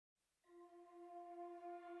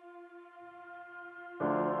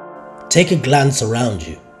Take a glance around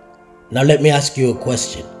you. Now let me ask you a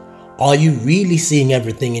question. Are you really seeing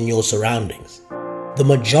everything in your surroundings? The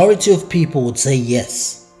majority of people would say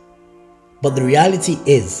yes. But the reality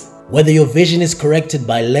is, whether your vision is corrected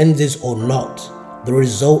by lenses or not, the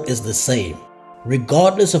result is the same.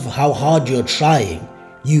 Regardless of how hard you're trying,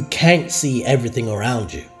 you can't see everything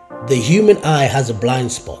around you. The human eye has a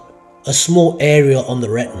blind spot, a small area on the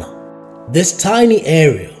retina. This tiny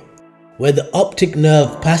area, where the optic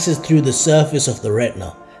nerve passes through the surface of the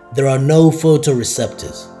retina, there are no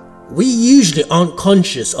photoreceptors. We usually aren't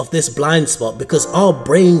conscious of this blind spot because our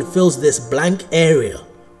brain fills this blank area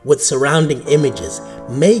with surrounding images,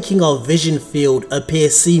 making our vision field appear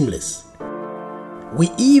seamless.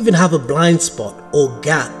 We even have a blind spot or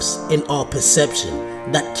gaps in our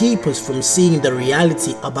perception that keep us from seeing the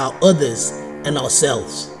reality about others and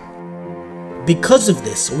ourselves. Because of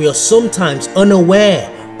this, we are sometimes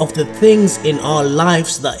unaware of the things in our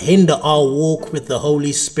lives that hinder our walk with the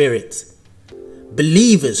Holy Spirit.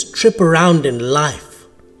 Believers trip around in life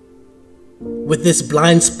with this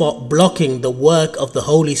blind spot blocking the work of the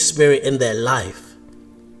Holy Spirit in their life.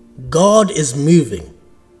 God is moving,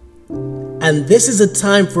 and this is a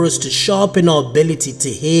time for us to sharpen our ability to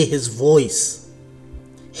hear His voice.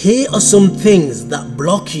 Here are some things that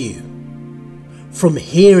block you from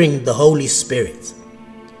hearing the Holy Spirit.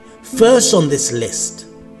 First on this list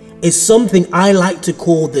is something I like to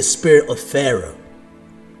call the spirit of Pharaoh.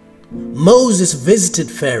 Moses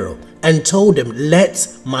visited Pharaoh and told him, "Let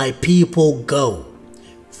my people go."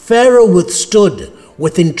 Pharaoh withstood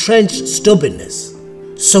with entrenched stubbornness,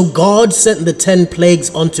 so God sent the 10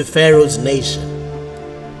 plagues onto Pharaoh's nation.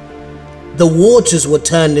 The waters were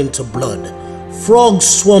turned into blood, frogs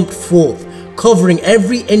swamped forth, covering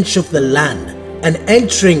every inch of the land and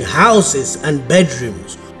entering houses and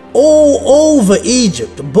bedrooms. All over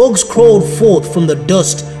Egypt, bugs crawled forth from the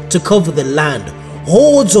dust to cover the land.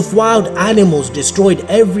 Hordes of wild animals destroyed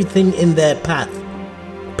everything in their path.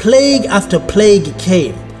 Plague after plague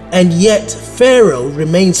came, and yet Pharaoh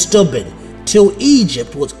remained stubborn till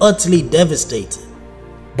Egypt was utterly devastated.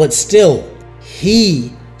 But still,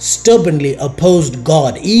 he stubbornly opposed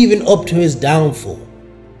God even up to his downfall.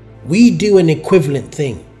 We do an equivalent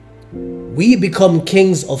thing. We become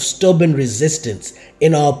kings of stubborn resistance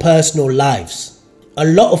in our personal lives. A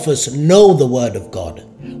lot of us know the Word of God.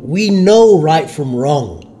 We know right from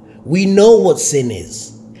wrong. We know what sin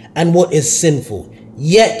is and what is sinful.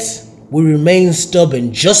 Yet we remain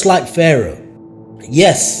stubborn just like Pharaoh.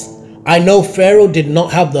 Yes, I know Pharaoh did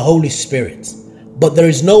not have the Holy Spirit, but there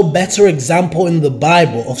is no better example in the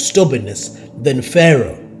Bible of stubbornness than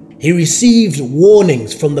Pharaoh. He received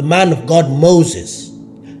warnings from the man of God Moses.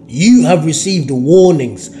 You have received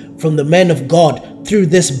warnings from the men of God through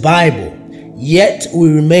this Bible, yet we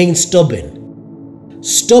remain stubborn.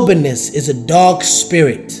 Stubbornness is a dark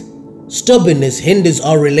spirit. Stubbornness hinders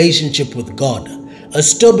our relationship with God. A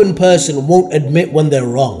stubborn person won't admit when they're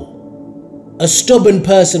wrong. A stubborn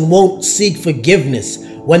person won't seek forgiveness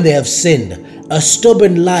when they have sinned. A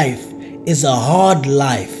stubborn life is a hard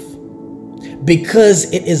life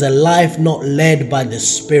because it is a life not led by the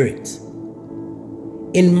Spirit.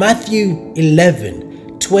 In Matthew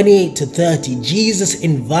 11:28-30, Jesus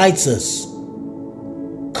invites us,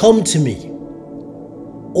 "Come to me,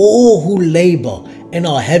 all who labor and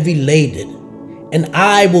are heavy laden, and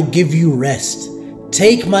I will give you rest.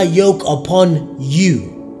 Take my yoke upon you."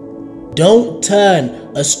 Don't turn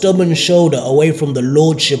a stubborn shoulder away from the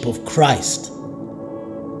Lordship of Christ.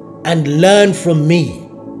 "And learn from me,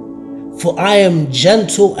 for I am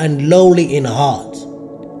gentle and lowly in heart,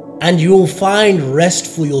 and you will find rest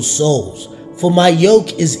for your souls. For my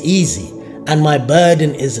yoke is easy and my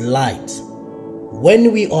burden is light."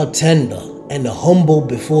 When we are tender and humble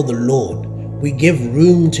before the Lord, we give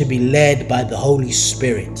room to be led by the Holy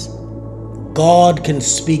Spirit. God can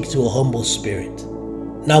speak to a humble spirit.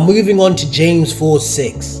 Now moving on to James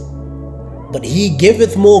 4:6. "But he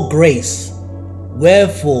giveth more grace,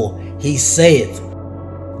 wherefore he saith,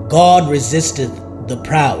 God resisteth the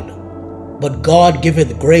proud, but God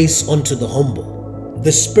giveth grace unto the humble."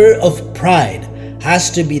 The spirit of pride has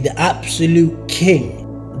to be the absolute king,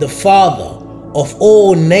 the father of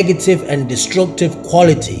all negative and destructive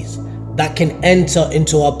qualities that can enter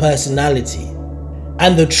into our personality.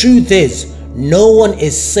 And the truth is, no one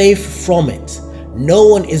is safe from it. No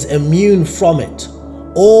one is immune from it.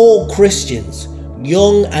 All Christians,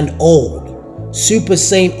 young and old, super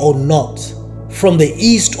saint or not, from the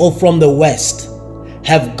east or from the west,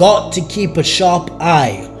 have got to keep a sharp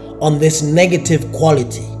eye on this negative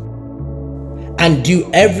quality and do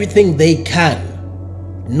everything they can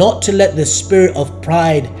not to let the spirit of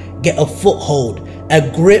pride get a foothold, a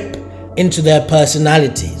grip, into their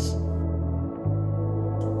personalities.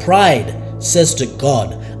 Pride says to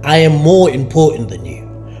God, I am more important than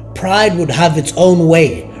you. Pride would have its own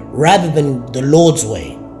way rather than the Lord's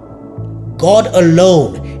way. God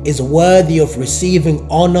alone is worthy of receiving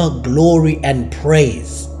honor, glory, and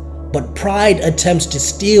praise. But pride attempts to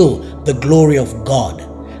steal the glory of God.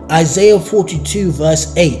 Isaiah 42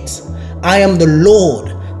 verse 8, I am the Lord,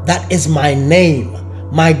 that is my name.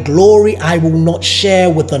 My glory I will not share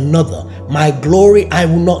with another. My glory I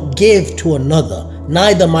will not give to another,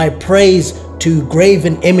 neither my praise to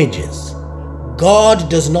graven images. God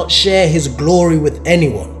does not share his glory with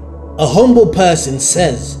anyone. A humble person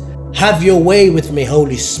says, have your way with me,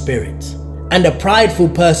 Holy Spirit. And a prideful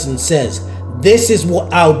person says, this is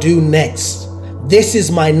what I'll do next. This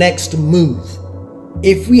is my next move.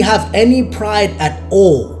 If we have any pride at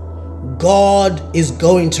all, God is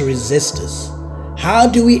going to resist us. How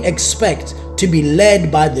do we expect to be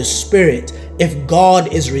led by the Spirit if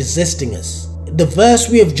God is resisting us? The verse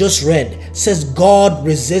we have just read says God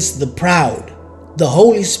resists the proud. The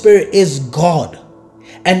Holy Spirit is God.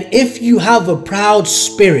 And if you have a proud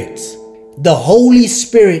spirit, the Holy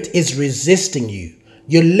Spirit is resisting you.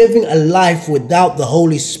 You're living a life without the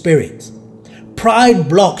Holy Spirit. Pride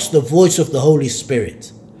blocks the voice of the Holy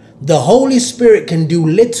Spirit. The Holy Spirit can do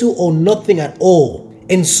little or nothing at all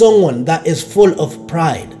in someone that is full of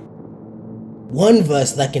pride. One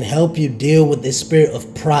verse that can help you deal with the spirit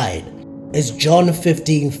of pride is John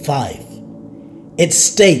 15:5. It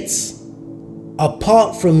states,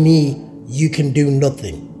 apart from me, you can do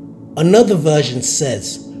nothing. Another version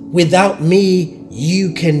says, without me,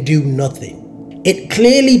 you can do nothing. It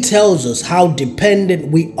clearly tells us how dependent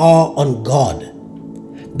we are on God,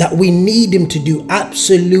 that we need him to do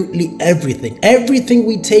absolutely everything. Everything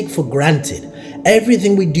we take for granted,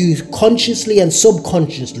 everything we do consciously and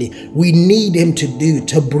subconsciously, we need him to do,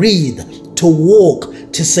 to breathe, to walk,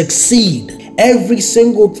 to succeed. Every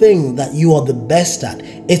single thing that you are the best at,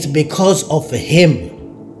 it's because of him.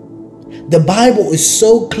 The Bible is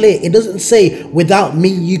so clear. It doesn't say, without me,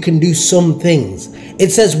 you can do some things.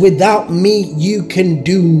 It says, without me, you can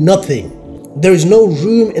do nothing. There is no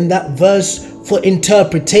room in that verse for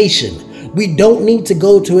interpretation. We don't need to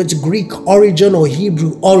go to its Greek origin or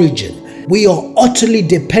Hebrew origin. We are utterly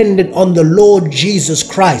dependent on the Lord Jesus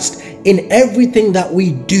Christ in everything that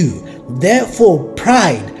we do. Therefore,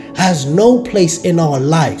 pride has no place in our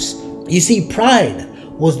lives. You see, pride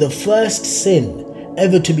was the first sin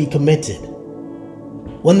ever to be committed.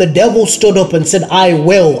 When the devil stood up and said, I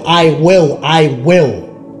will, I will, I will.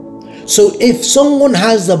 So if someone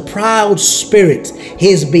has a proud spirit,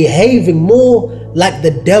 he is behaving more like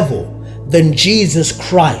the devil than Jesus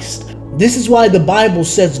Christ. This is why the Bible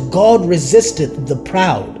says God resisteth the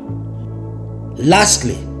proud.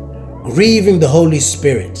 Lastly, grieving the Holy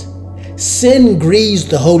Spirit. Sin grieves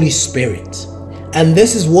the Holy Spirit, and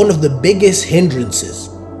this is one of the biggest hindrances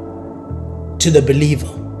to the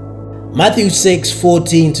believer. Matthew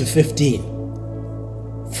 6:14-15.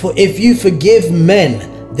 For if you forgive men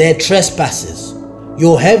their trespasses,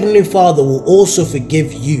 your heavenly Father will also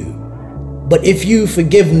forgive you. But if you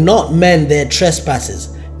forgive not men their trespasses,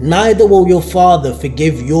 neither will your Father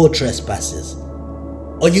forgive your trespasses.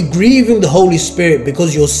 Are you grieving the Holy Spirit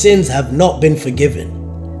because your sins have not been forgiven?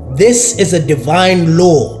 This is a divine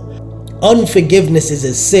law. Unforgiveness is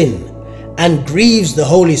a sin and grieves the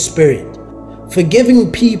Holy Spirit.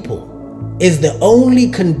 Forgiving people is the only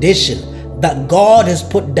condition that God has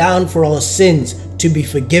put down for our sins to be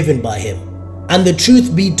forgiven by him. And the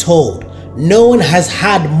truth be told, no one has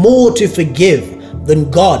had more to forgive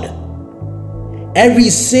than God. Every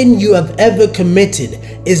sin you have ever committed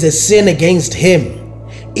is a sin against him.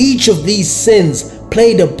 Each of these sins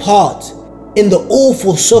played a part in the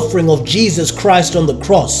awful suffering of Jesus Christ on the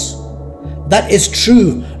cross. That is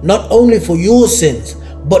true not only for your sins,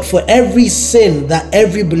 but for every sin that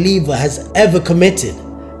every believer has ever committed.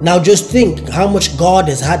 Now just think how much God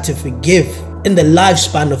has had to forgive in the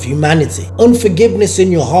lifespan of humanity. Unforgiveness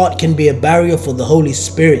in your heart can be a barrier for the Holy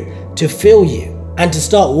Spirit to fill you and to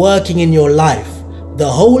start working in your life. The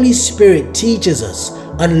Holy Spirit teaches us,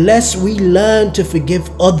 unless we learn to forgive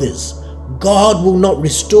others, God will not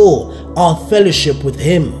restore our fellowship with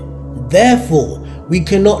him. Therefore, we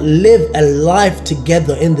cannot live a life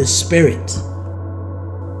together in the Spirit.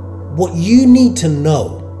 What you need to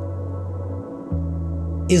know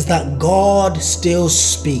is that God still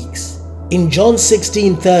speaks. In John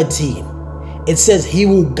 16:13, it says, he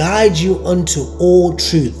will guide you unto all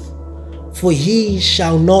truth, for he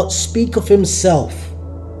shall not speak of himself,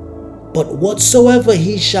 but whatsoever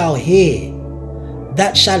he shall hear,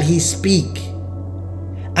 that shall he speak,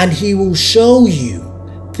 and he will show you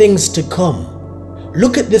things to come.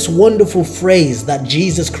 Look at this wonderful phrase that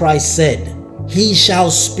Jesus Christ said, "He shall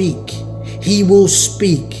speak, he will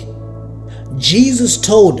speak." Jesus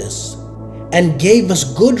told us and gave us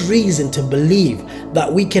good reason to believe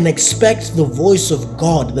that we can expect the voice of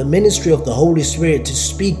God, the ministry of the Holy Spirit, to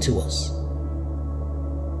speak to us.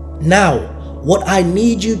 Now, what I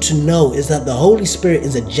need you to know is that the Holy Spirit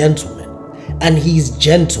is a gentleman, and he's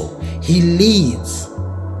gentle. He leads.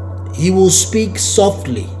 He will speak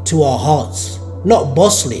softly to our hearts, not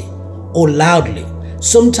bossly or loudly.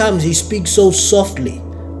 Sometimes he speaks so softly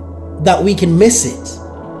that we can miss it.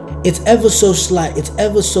 It's ever so slight, it's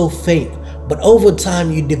ever so faint, but over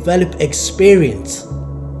time you develop experience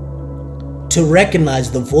to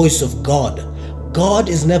recognize the voice of God. God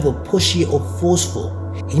is never pushy or forceful.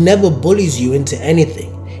 He never bullies you into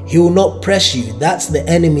anything. He will not press you. That's the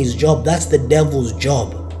enemy's job. That's the devil's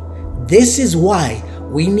job. This is why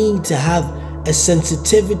we need to have a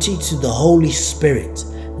sensitivity to the Holy Spirit.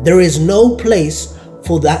 There is no place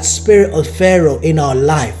for that spirit of Pharaoh in our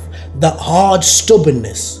life, that hard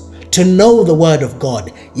stubbornness, to know the word of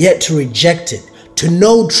God, yet to reject it, to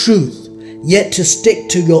know truth, yet to stick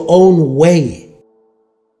to your own way.